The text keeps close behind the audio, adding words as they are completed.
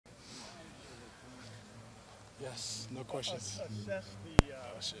Yes, no questions. Assess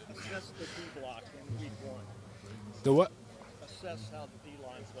the D block in week one. The what? Assess how the D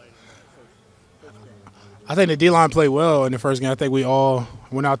line played in the first game. I think the D line played well in the first game. I think we all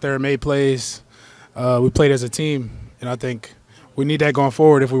went out there and made plays. We played as a team, and I think we need that going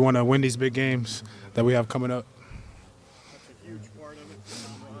forward if we want to win these big games that we have coming up. That's a huge part of it. The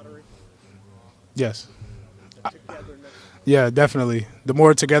camaraderie, Yes. the togetherness. Yeah, definitely. The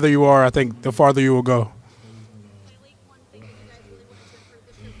more together you are, I think the farther you will go. Tyleik, one thing that you guys really wanted to improve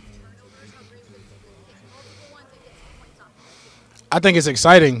this year was turnovers. How great was it to get multiple ones and get some points off of it? I think it's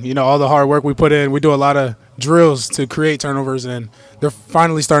exciting. You know, all the hard work we put in. We do a lot of drills to create turnovers, and they're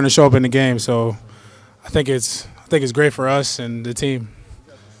finally starting to show up in the game. So I think it's great for us and the team.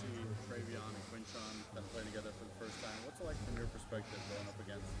 You got to see Travion and Quinshon kind of play together for the first time. What's it like from your perspective going up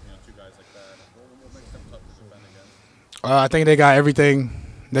against two guys like that? What makes them tough to defend against? I think they got everything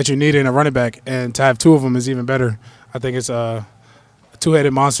that you need in a running back, and to have two of them is even better. I think it's a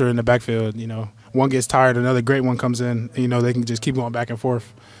two-headed monster in the backfield. You know, one gets tired, another great one comes in. And, they can just keep going back and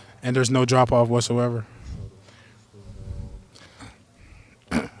forth, and there's no drop off whatsoever.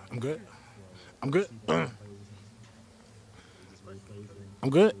 I'm good. I'm good. I'm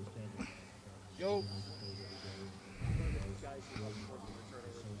good. Yo.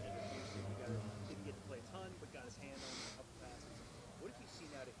 What have you seen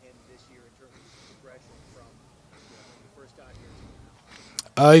out of him this year in terms of progression from when he first got here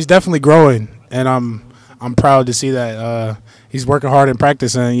to now? He's definitely growing, and I'm proud to see that. He's working hard in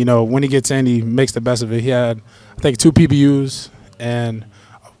practice, and when he gets in, he makes the best of it. He had, I think, 2 PBUs and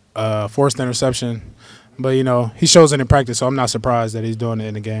forced interception, but he shows it in practice, so I'm not surprised that he's doing it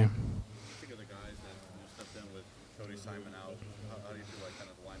in the game. Think of the guys that stepped in with Cody Simon out. How do you feel like kind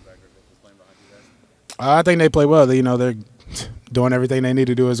of the linebackers that was playing behind you guys? I think they play well. They're doing everything they need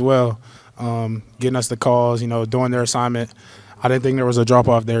to do as well, getting us the calls, doing their assignment. I didn't think there was a drop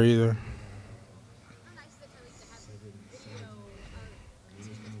off there either. How nice is it, Tyleik, to have video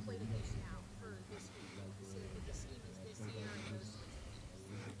consistent play together now for this week? See what the scheme is this year and those sorts of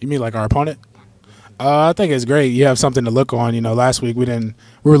things. You mean like our opponent? I think it's great. You have something to look on. Last week we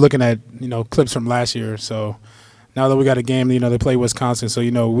were looking at clips from last year. So now that we got a game, they play Wisconsin. So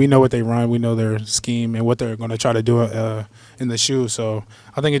we know what they run. We know their scheme and what they're going to try to do in the shoe. So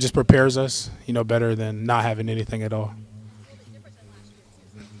I think it just prepares us, better than not having anything at all. Completely different than last year, too.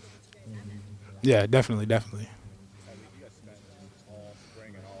 So what you guys have. Yeah, definitely. You guys spent all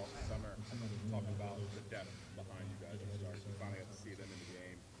spring and all summer talking about the depth behind you guys at start. You finally got to see them in the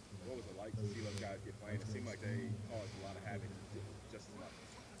game. What was it like to see those guys get playing? It seemed like they caused a lot of havoc just as much.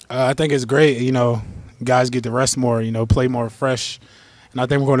 I think it's great. Guys get to rest more. Play more fresh, and I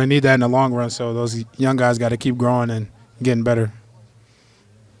think we're going to need that in the long run. So those young guys got to keep growing and getting better.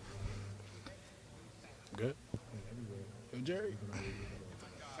 Good. Jerry.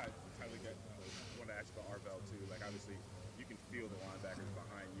 Tyleik, I want to ask about Arvell too. Like obviously, you can feel the linebackers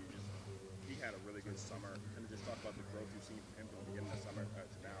behind you. He had a really good summer. And just talk about the growth you've seen from him from the beginning of the summer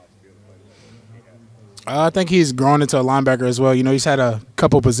to now to be able to play the way he has. I think he's grown into a linebacker as well. He's had a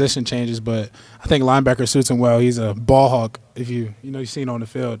couple position changes, but I think linebacker suits him well. He's a ball hawk. If you've seen on the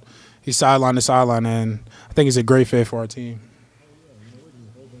field, he's sideline to sideline, and I think he's a great fit for our team.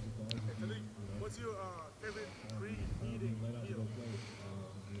 What's your favorite pre-meeting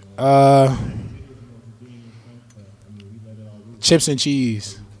meal? Chips and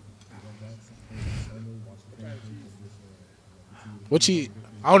cheese. What cheese?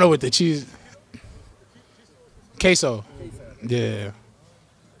 I don't know what the cheese. Queso. Yeah.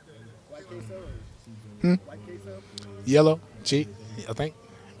 White queso? White queso? Yellow. Cheese. I think.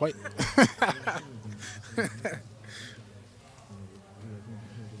 White. What's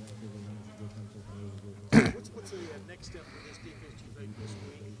the next step for this defense you think this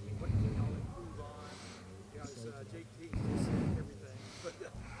week? What can y'all improve on? JT just said everything. But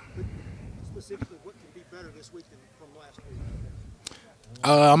specifically, what can be better this week than from last week?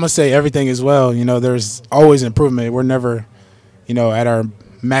 I'm gonna say everything as well. There's always improvement. We're never, at our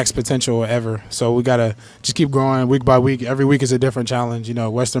max potential ever. So we gotta just keep growing week by week. Every week is a different challenge.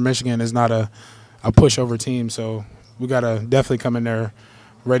 Western Michigan is not a pushover team, so we gotta definitely come in there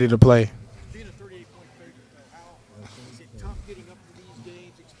ready to play. Being a 38-point favorite, how is it tough getting up to these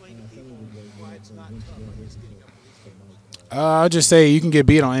games? Explain to people why it's not tough, I guess, getting up to these games. I'll just say you can get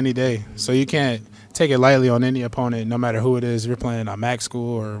beat on any day, so you can't take it lightly on any opponent, no matter who it is. If you're playing a MAC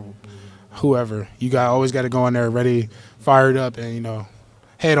school or whoever, you always got to go in there ready, fired up, and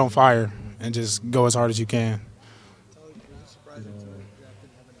head on fire, and just go as hard as you can.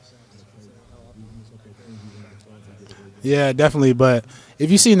 Yeah, definitely. But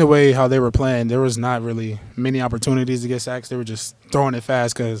if you seen the way how they were playing, there was not really many opportunities to get sacks. They were just throwing it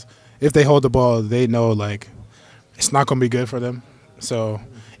fast because if they hold the ball, they know like it's not going to be good for them. So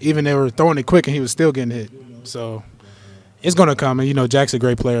even they were throwing it quick and he was still getting hit. So it's going to come. And, you know, Jack's a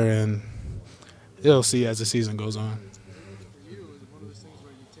great player, and you'll see as the season goes on. For you, is it one of those things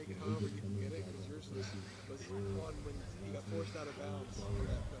where you take it home or you can get it? Because yours was one when you got forced out of bounds,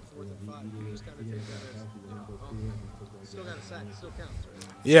 that 4th and 5. You just kind of take that as, you know, still got a sack. It still counts,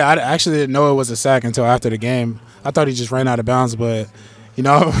 right? Yeah, I actually didn't know it was a sack until after the game. I thought he just ran out of bounds, but, you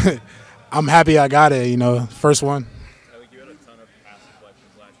know, I'm happy I got it, you know, first one. Tyleik, you had a ton of pass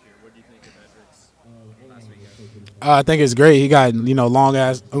deflections last year. What do you think of Eddrick's last weekend? I think it's great. He got, you know, long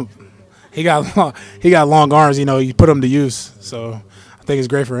ass. He got long arms. You know, you put them to use. So I think it's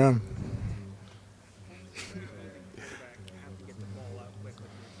great for him.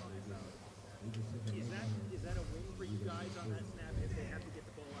 Is that a win for you guys on that snap if they have to get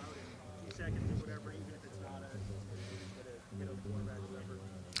the ball out in 2 seconds or whatever, even if it's not the quarterback or whatever?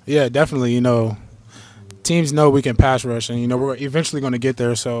 Yeah, definitely. You know, teams know we can pass rush, and you know we're eventually going to get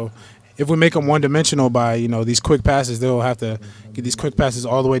there. So if we make them one-dimensional by, you know, these quick passes, they'll have to get these quick passes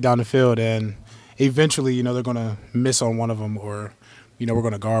all the way down the field, and eventually, you know, they're going to miss on one of them, or, you know, we're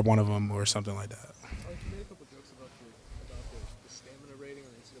going to guard one of them or something like that. You made a couple jokes about the stamina rating on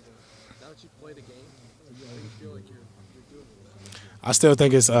NCAA. Now that you play the game, how do you feel like you're doing it? I still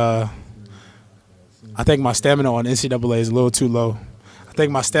think it's I think my stamina on NCAA is a little too low. I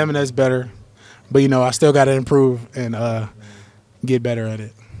think my stamina is better, but, you know, I still got to improve and get better at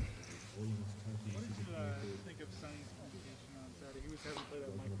it. Think of Sonny's competition on Saturday. He was having played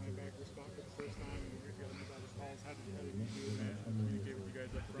that Mike linebacker spot for the first time, and you're going to about his calls. How did you do that? Communicate with you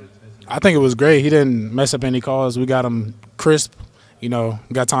guys up front? I think it was great. He didn't mess up any calls. We got him crisp, you know,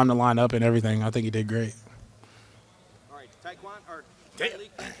 got time to line up and everything. I think he did great. All right, Tyleik,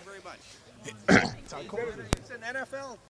 thank you very much. It's an NFL